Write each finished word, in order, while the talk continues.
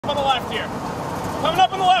on the left here. Coming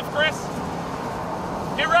up on the left, Chris.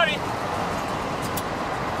 Get ready.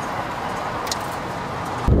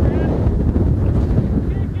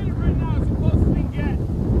 Can't get it right now. It's the closest we can get.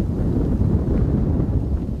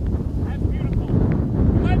 That's beautiful.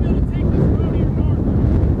 You might be able to take this road here north.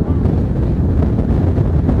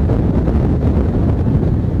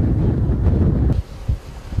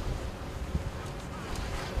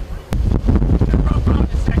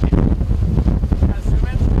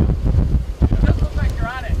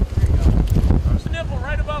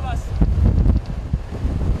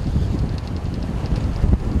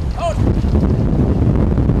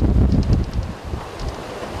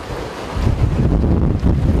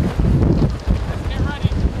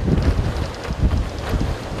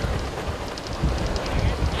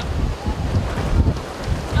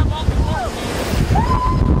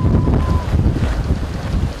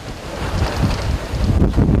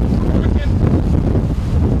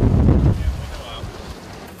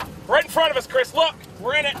 Right in front of us, Chris. Look,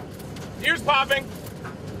 we're in it. Ears popping.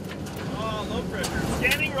 Oh, low pressure.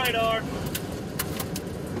 Scanning radar.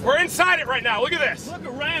 We're inside it right now. Look at this. Look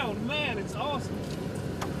around, man. It's awesome.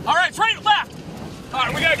 All right, it's right left. All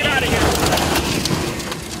right, we gotta get out of here.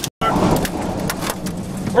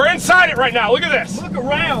 We're inside it right now. Look at this. Look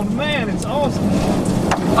around, man. It's awesome.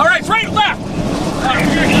 All right, it's right left. All right,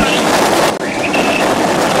 we gotta get out of here.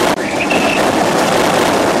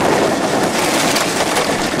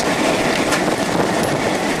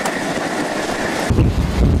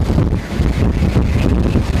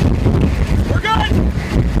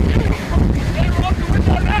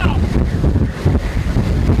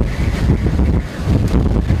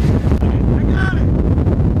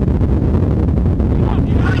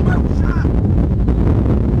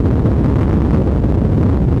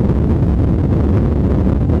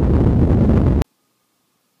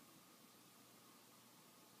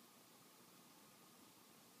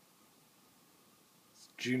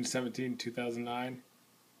 June 17, 2009.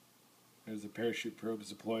 There's the parachute probes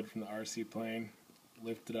deployed from the RC plane.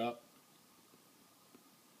 Lift it up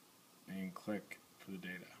and click for the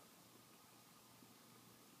data.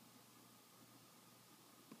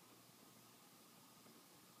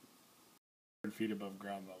 100 feet above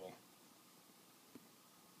ground level.